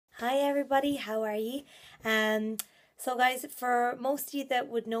Hi everybody, how are you? So guys, for most of you that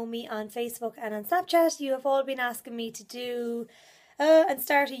would know me on Facebook and on Snapchat, you have all been asking me to do and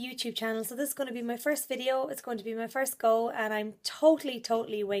start a YouTube channel. So this is going to be my first video, it's going to be my first go, and I'm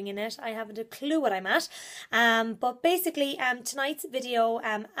totally winging it. I haven't a clue what I'm at. But basically tonight's video,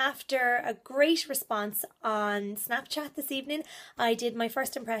 after a great response on Snapchat this evening, I did my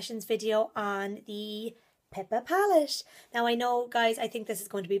first impressions video on the Pippa Palette. Now I know guys, I think this is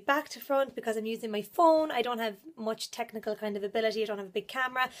going to be back to front because I'm using my phone. I don't have much technical kind of ability, I don't have a big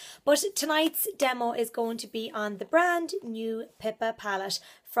camera, but tonight's demo is going to be on the brand new Pippa Palette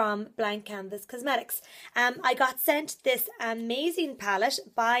from Blank Canvas Cosmetics. I got sent this amazing palette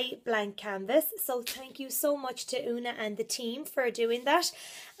by Blank Canvas, so thank you so much to Una and the team for doing that.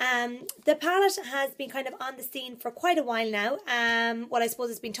 The palette has been kind of on the scene for quite a while now. What I suppose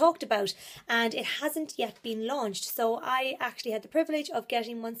has been talked about, and it hasn't yet been launched. So I actually had the privilege of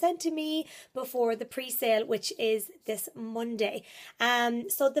getting one sent to me before the pre-sale, which is this Monday.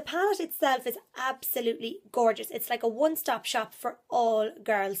 So the palette itself is absolutely gorgeous. It's like a one-stop shop for all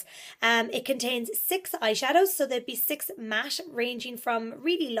girls. It contains 6 eyeshadows, so there'd be 6 matte, ranging from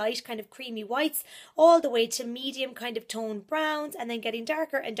really light kind of creamy whites all the way to medium kind of toned browns, and then getting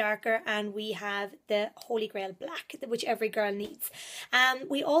darker and darker, and we have the holy grail black, which every girl needs.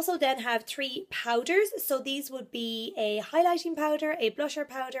 We also then have 3 powders, so these would be a highlighting powder, a blusher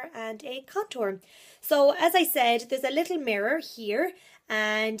powder, and a contour. So as I said, there's a little mirror here,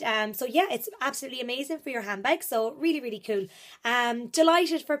 and so yeah, it's absolutely amazing for your handbag, so really cool.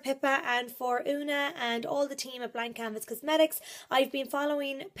 Delighted for Pippa and for Una and all the team at Blank Canvas Cosmetics. I've been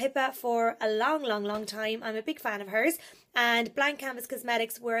following Pippa for a long time. I'm a big fan of hers, and Blank Canvas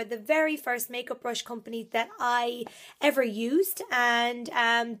Cosmetics were the very first makeup brush company that I ever used, and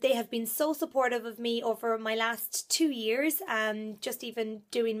they have been so supportive of me over my last 2 years, just even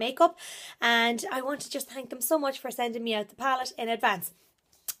doing makeup, and I want to just thank them so much for sending me out the palette in advance.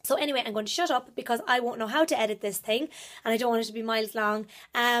 So anyway, I'm going to shut up because I won't know how to edit this thing and I don't want it to be miles long.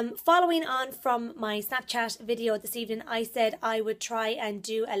 Following on from my Snapchat video this evening, I said I would try and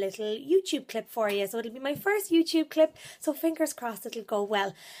do a little YouTube clip for you. So it'll be my first YouTube clip, so fingers crossed it'll go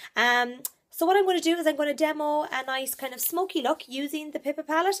well. So what I'm going to do is I'm going to demo a nice kind of smoky look using the Pippa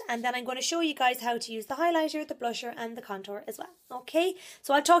palette, and then I'm going to show you guys how to use the highlighter, the blusher and the contour as well. Okay,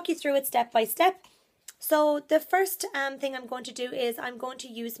 so I'll talk you through it step by step. So the first thing I'm going to do is I'm going to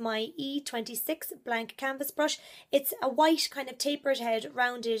use my E26 blank canvas brush. It's a white kind of tapered head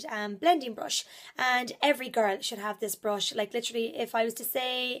rounded blending brush, and every girl should have this brush. Like literally, if I was to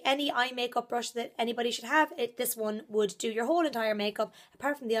say any eye makeup brush that anybody should have, this one would do your whole entire makeup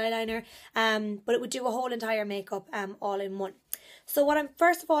apart from the eyeliner, but it would do a whole entire makeup all in one. So what I'm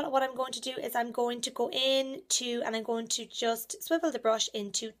going to do is I'm going to go into, and I'm going to just swivel the brush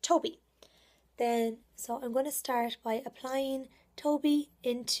into Toby. So I'm going to start by applying Toby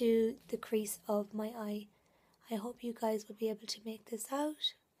into the crease of my eye. I hope you guys will be able to make this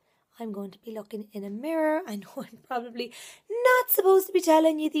out. I'm going to be looking in a mirror. I know I'm probably not supposed to be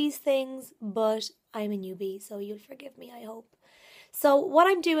telling you these things, but I'm a newbie, so you'll forgive me, I hope. So what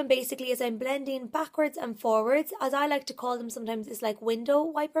I'm doing basically is I'm blending backwards and forwards, as I like to call them sometimes. It's like window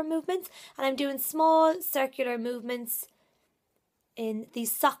wiper movements, and I'm doing small circular movements in the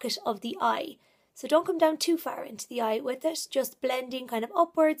socket of the eye. So don't come down too far into the eye with it, just blending kind of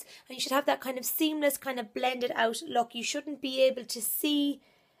upwards, and you should have that kind of seamless kind of blended out look. You shouldn't be able to see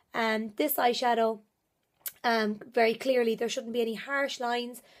this eyeshadow very clearly. There shouldn't be any harsh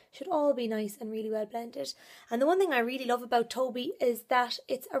lines, should all be nice and really well blended. And the one thing I really love about Toby is that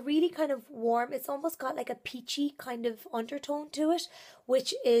it's a really kind of warm, it's almost got like a peachy kind of undertone to it,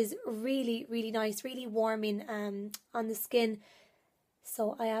 which is really nice, really warming on the skin.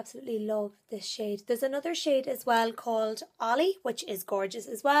 So I absolutely love this shade. There's another shade as well called Ollie, which is gorgeous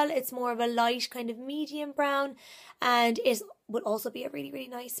as well. It's more of a light kind of medium brown, and it would also be a really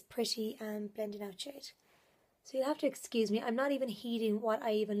nice, pretty blending out shade. So you'll have to excuse me. I'm not even heeding what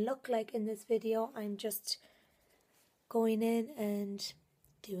I even look like in this video. I'm just going in and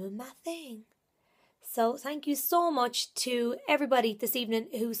doing my thing. So thank you so much to everybody this evening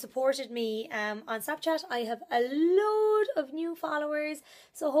who supported me on Snapchat. I have a load of new followers,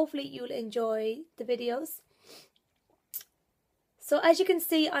 so hopefully you'll enjoy the videos. So as you can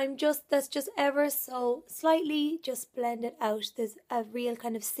see, that's just ever so slightly just blended out. There's a real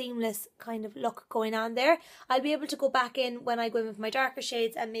kind of seamless kind of look going on there. I'll be able to go back in when I go in with my darker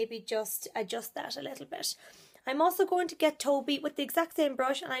shades and maybe just adjust that a little bit. I'm also going to get Toby with the exact same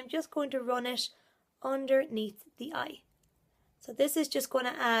brush, and I'm just going to run it underneath the eye. So this is just going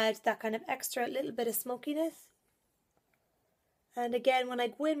to add that kind of extra little bit of smokiness. And again, when I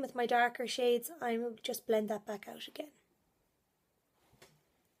go in with my darker shades, I will just blend that back out again.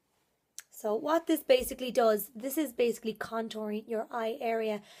 So what this basically does, this is basically contouring your eye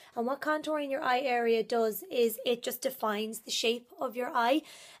area. And what contouring your eye area does is it just defines the shape of your eye.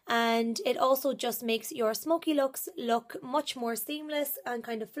 And it also just makes your smoky looks look much more seamless and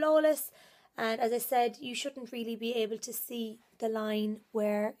kind of flawless. And as I said, you shouldn't really be able to see the line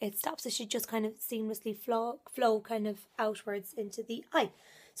where it stops. It should just kind of seamlessly flow kind of outwards into the eye.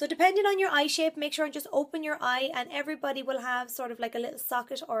 So depending on your eye shape, make sure and just open your eye, and everybody will have sort of like a little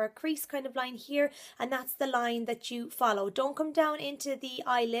socket or a crease kind of line here, and that's the line that you follow. Don't come down into the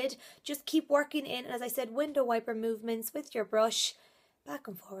eyelid, just keep working in, as I said, window wiper movements with your brush, back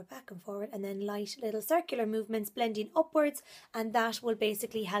and forward, and then light little circular movements blending upwards, and that will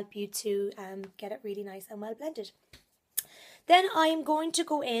basically help you to get it really nice and well blended. Then I'm going to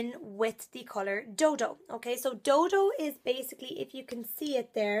go in with the colour Dodo. Okay, so Dodo is basically, if you can see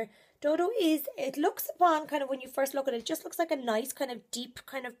it there, Dodo is, it looks upon kind of when you first look at it, it just looks like a nice kind of deep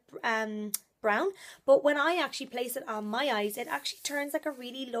kind of brown. But when I actually place it on my eyes, it actually turns like a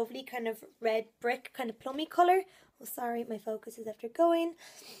really lovely kind of red brick kind of plummy colour. Oh, sorry, my focus is after going.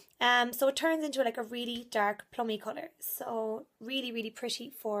 So it turns into like a really dark plummy colour. So really, really pretty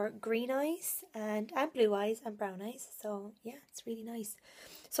for green eyes and blue eyes and brown eyes. So yeah, it's really nice.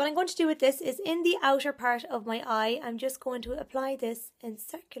 So what I'm going to do with this is in the outer part of my eye, I'm just going to apply this in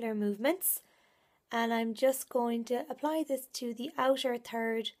circular movements. And I'm just going to apply this to the outer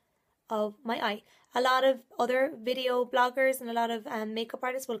third of my eye. A lot of other video bloggers and a lot of makeup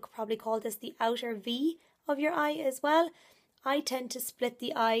artists will probably call this the outer V of your eye as well. I tend to split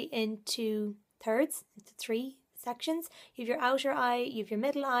the eye into thirds, into 3 sections. You have your outer eye, you have your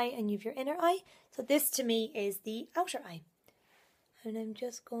middle eye, and you have your inner eye. So this to me is the outer eye. And I'm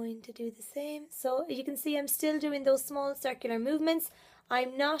just going to do the same. So you can see I'm still doing those small circular movements.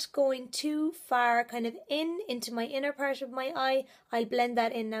 I'm not going too far kind of into my inner part of my eye. I'll blend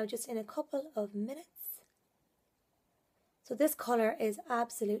that in now just in a couple of minutes. So this colour is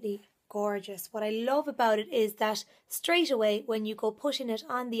absolutely gorgeous. What I love about it is that straight away when you go putting it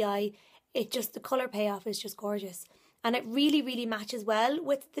on the eye, the colour payoff is just gorgeous. And it really, really matches well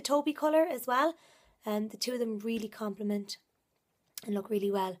with the taupey colour as well. And the two of them really complement and look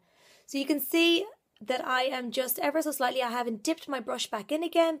really well. So you can see that I am just ever so slightly, I haven't dipped my brush back in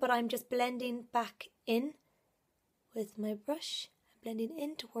again, but I'm just blending back in with my brush. Blending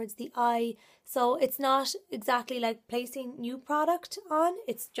in towards the eye. So it's not exactly like placing new product on,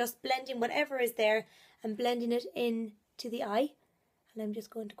 it's just blending whatever is there and blending it in to the eye. And I'm just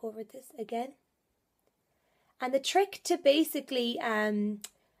going to go over this again. And the trick to basically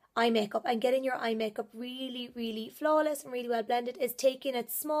eye makeup and getting your eye makeup really, really flawless and really well blended is taking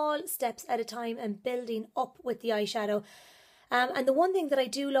it small steps at a time and building up with the eyeshadow. And the one thing that I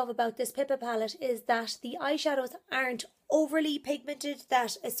do love about this Pippa palette is that the eyeshadows aren't overly pigmented,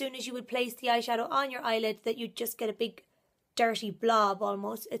 that as soon as you would place the eyeshadow on your eyelid that you'd just get a big dirty blob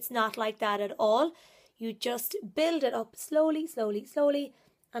almost. It's not like that at all. You just build it up slowly, slowly, slowly.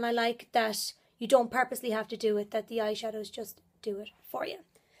 And I like that you don't purposely have to do it, that the eyeshadows just do it for you.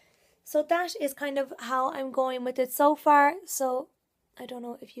 So that is kind of how I'm going with it so far. So I don't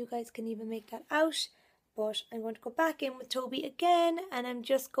know if you guys can even make that out. But I'm going to go back in with Toby again, and I'm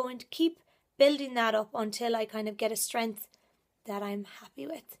just going to keep building that up until I kind of get a strength that I'm happy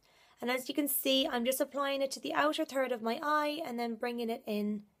with. And as you can see, I'm just applying it to the outer third of my eye and then bringing it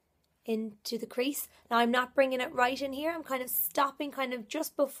into the crease. Now I'm not bringing it right in here. I'm kind of stopping kind of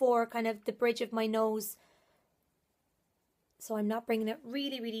just before kind of the bridge of my nose. So I'm not bringing it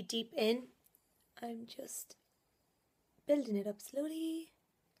really, really deep in. I'm just building it up slowly.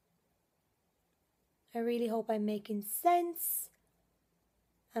 I really hope I'm making sense.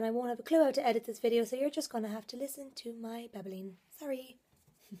 And I won't have a clue how to edit this video, so you're just going to have to listen to my babbling. Sorry.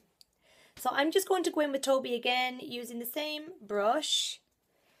 So I'm just going to go in with Toby again, using the same brush.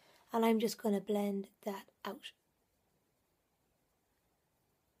 And I'm just going to blend that out.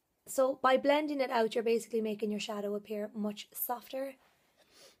 So by blending it out, you're basically making your shadow appear much softer.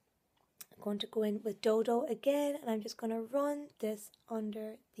 I'm going to go in with Dodo again, and I'm just going to run this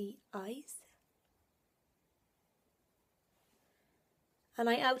under the eyes. And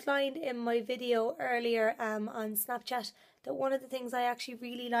I outlined in my video earlier on Snapchat that one of the things I actually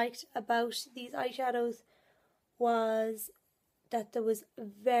really liked about these eyeshadows was that there was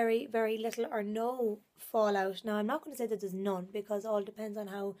very, very little or no fallout. Now, I'm not going to say that there's none, because it all depends on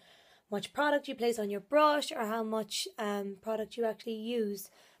how much product you place on your brush or how much product you actually use.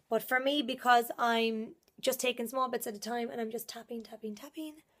 But for me, because I'm just taking small bits at a time and I'm just tapping, tapping,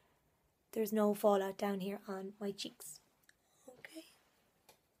 tapping, there's no fallout down here on my cheeks.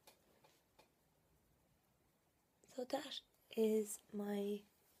 So that is my,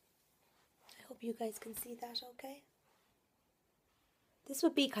 I hope you guys can see that okay. This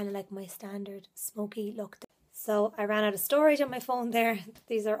would be kind of like my standard smoky look. So I ran out of storage on my phone there.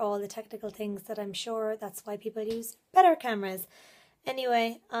 These are all the technical things that I'm sure that's why people use better cameras.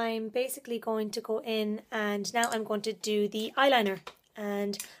 Anyway, I'm basically going to go in and now I'm going to do the eyeliner.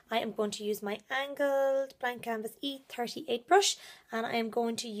 And I am going to use my angled blank canvas E38 brush, and I am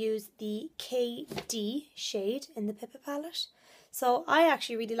going to use the KD shade in the Pippa palette. So I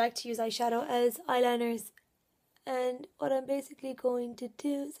actually really like to use eyeshadow as eyeliners, and what I'm basically going to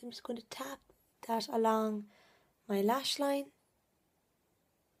do is I'm just going to tap that along my lash line,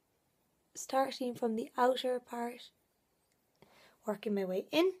 starting from the outer part, working my way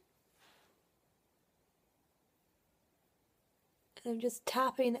in. I'm just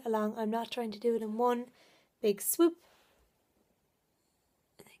tapping it along. I'm not trying to do it in one big swoop.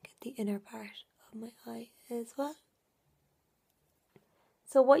 And then get the inner part of my eye as well.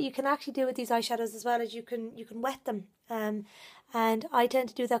 So what you can actually do with these eyeshadows as well is you can wet them. And I tend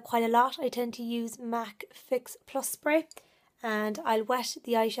to do that quite a lot. I tend to use MAC Fix Plus Spray. And I'll wet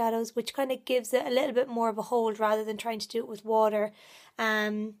the eyeshadows, which kind of gives it a little bit more of a hold rather than trying to do it with water.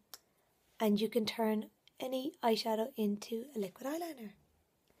 And you can turn any eyeshadow into a liquid eyeliner.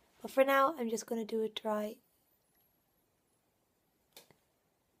 But for now, I'm just going to do it dry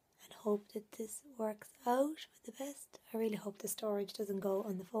and hope that this works out for the best. I really hope the storage doesn't go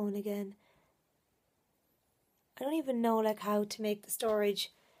on the phone again. I don't even know like how to make the storage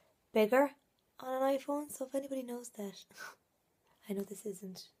bigger on an iPhone, so if anybody knows that, I know this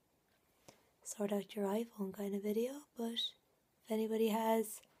isn't sort out your iPhone kind of video, but if anybody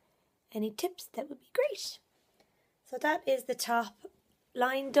has any tips, that would be great. So that is the top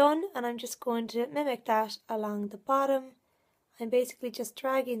line done, and I'm just going to mimic that along the bottom. I'm basically just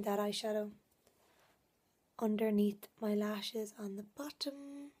dragging that eyeshadow underneath my lashes on the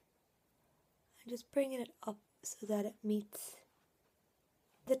bottom and just bringing it up so that it meets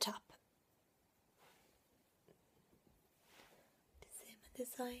the top. The same on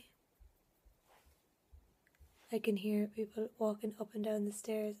this eye. I can hear people walking up and down the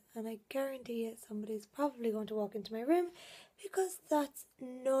stairs, and I guarantee you somebody's probably going to walk into my room because that's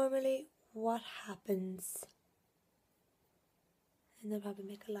normally what happens. And they'll probably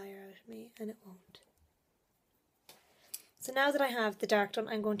make a liar out of me, and it won't. So now that I have the dark done,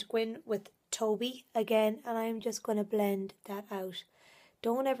 I'm going to go in with Toby again, and I'm just going to blend that out.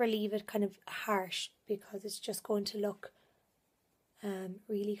 Don't ever leave it kind of harsh because it's just going to look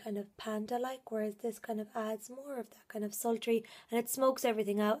really kind of panda-like, whereas this kind of adds more of that kind of sultry, and it smokes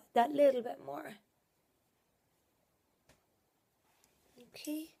everything out that little bit more.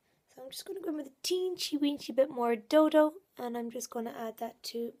 Okay, so I'm just going to go in with a teensy weensy bit more Dodo, and I'm just going to add that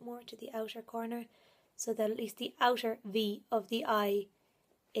more to the outer corner so that at least the outer V of the eye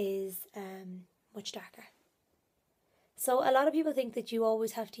is much darker. So a lot of people think that you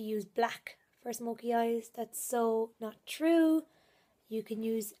always have to use black for smoky eyes. That's so not true. You can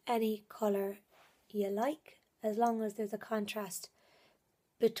use any colour you like as long as there's a contrast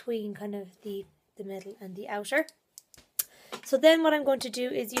between kind of the middle and the outer. So then what I'm going to do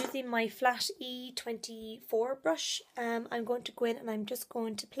is using my flat E24 brush, I'm going to go in and I'm just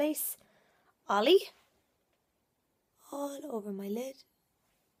going to place Ollie all over my lid.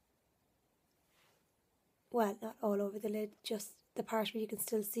 Well, not all over the lid, just the part where you can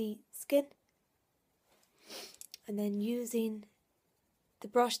still see skin. And then using the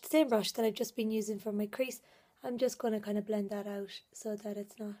brush, the same brush that I've just been using for my crease, I'm just going to kind of blend that out so that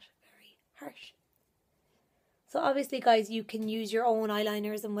it's not very harsh. So obviously guys, you can use your own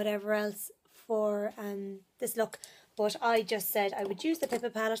eyeliners and whatever else for this look, but I just said I would use the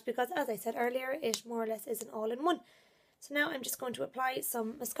Pippa palette because, as I said earlier, it more or less is an all-in-one. So now I'm just going to apply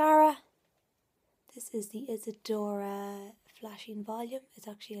some mascara. This is the Isadora Flashing Volume. It's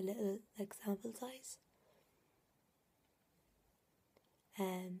actually a little like sample size.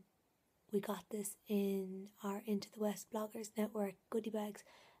 We got this in our Into the West Bloggers Network goodie bags,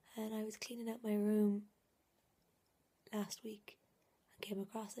 and I was cleaning out my room last week and came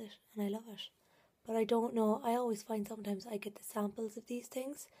across it, and I love it. But I don't know, I always find sometimes I get the samples of these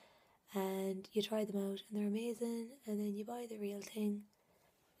things and you try them out and they're amazing, and then you buy the real thing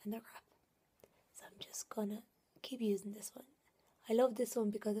and they're crap. So I'm just gonna keep using this one. I love this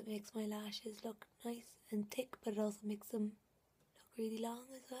one because it makes my lashes look nice and thick, but it also makes them look really long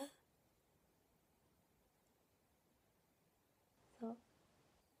as well. So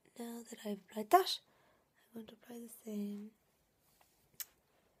now that I've applied that, I'm going to apply the same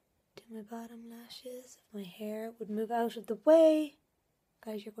to my bottom lashes. If my hair would move out of the way.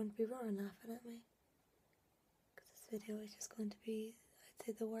 Guys, you're going to be roaring laughing at me because video is just going to be, I'd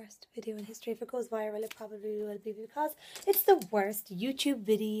say, the worst video in history. If it goes viral, it probably will be because it's the worst YouTube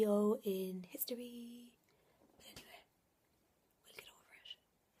video in history. But anyway, we'll get over it.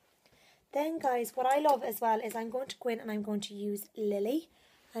 Then guys, what I love as well is I'm going to go in and I'm going to use Lily.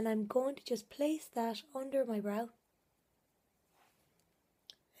 And I'm going to just place that under my brow.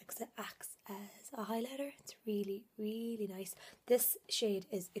 Because it acts as a highlighter. It's really, really nice. This shade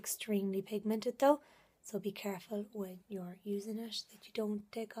is extremely pigmented though. So be careful when you're using it that you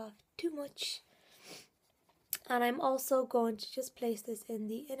don't take off too much. And I'm also going to just place this in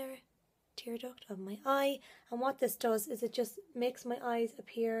the inner tear duct of my eye. And what this does is it just makes my eyes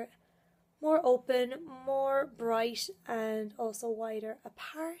appear more open, more bright, and also wider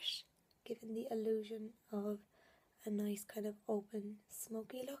apart, giving the illusion of a nice kind of open,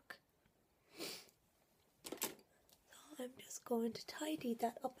 smoky look. So I'm just going to tidy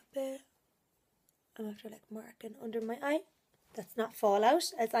that up a bit. I'm after like marking under my eye. That's not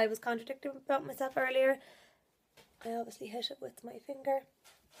fallout, as I was contradicting about myself earlier. I obviously hit it with my finger.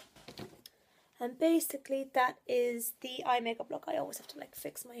 And basically that is the eye makeup look. I always have to like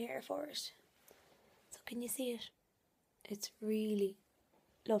fix my hair for it. So can you see it? It's really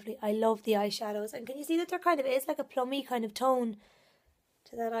lovely. I love the eyeshadows. And can you see that there kind of is like a plummy kind of tone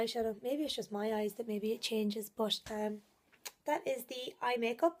to that eyeshadow? Maybe it's just my eyes that maybe it changes. But that is the eye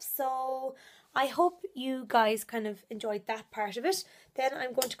makeup. So I hope you guys kind of enjoyed that part of it. Then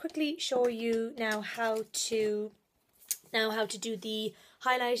I'm going to quickly show you now how to do the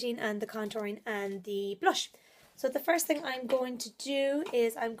highlighting and the contouring and the blush. So the first thing I'm going to do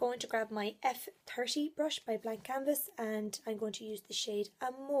is I'm going to grab my F30 brush by Blank Canvas and I'm going to use the shade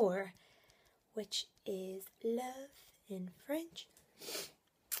Amour, which is love in French.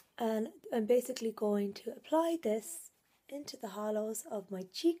 And I'm basically going to apply this into the hollows of my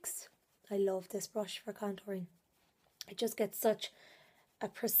cheeks. I love this brush for contouring. It just gets such a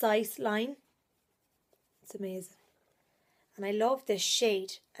precise line. It's amazing. And I love this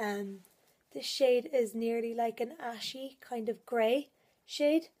shade. This shade is nearly like an ashy kind of grey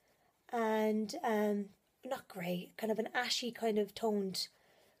shade. And not grey, kind of an ashy kind of toned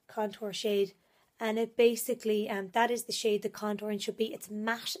contour shade. And it basically, that is the shade the contouring should be. It's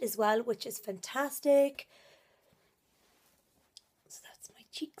matte as well, which is fantastic. So that's my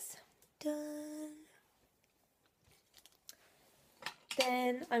cheeks done.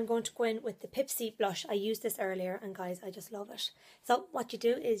 Then I'm going to go in with the Pipsy blush. I used this earlier and guys, I just love it. So what you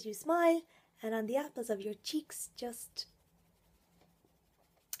do is you smile and on the apples of your cheeks, just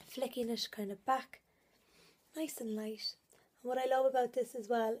flicking it kind of back, nice and light. And what I love about this as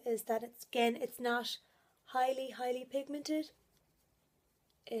well is that it's not highly pigmented.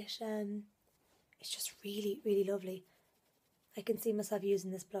 It's just really lovely. I can see myself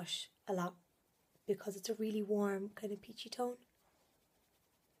using this blush a lot because it's a really warm kind of peachy tone.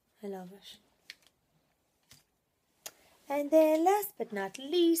 I love it. And then last but not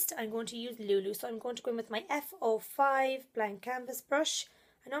least, I'm going to use Lulu. So I'm going to go in with my F05 Blank Canvas brush.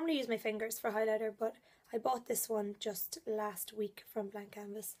 I normally use my fingers for highlighter, but I bought this one just last week from Blank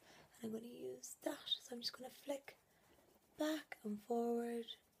Canvas. And I'm going to use that. So I'm just going to flick back and forward.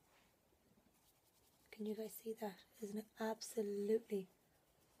 Can you guys see that? Isn't it absolutely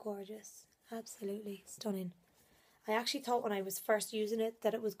gorgeous? Absolutely stunning. I actually thought when I was first using it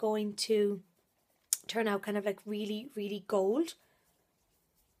that it was going to turn out kind of like really gold,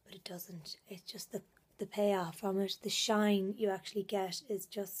 but it doesn't. It's just the payoff from it, the shine you actually get is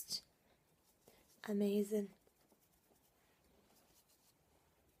just amazing.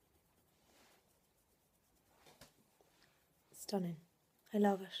 Stunning. I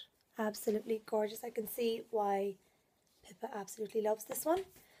love it. Absolutely gorgeous. I can see why Pippa absolutely loves this one.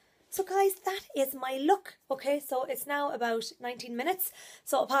 So guys, that is my look. Okay, so it's now about 19 minutes.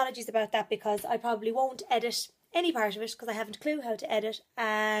 So apologies about that because I probably won't edit any part of it because I haven't a clue how to edit,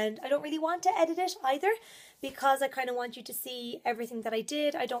 and I don't really want to edit it either because I kind of want you to see everything that I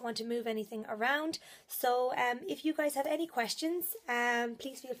did. I don't want to move anything around. So if you guys have any questions,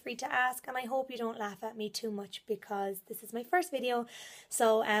 please feel free to ask, and I hope you don't laugh at me too much because this is my first video.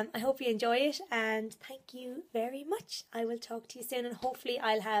 So I hope you enjoy it, and thank you very much. I will talk to you soon, and hopefully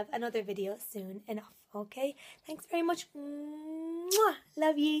I'll have another video soon enough. Okay, thanks very much. Mwah!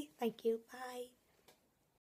 Love you. Thank you. Bye.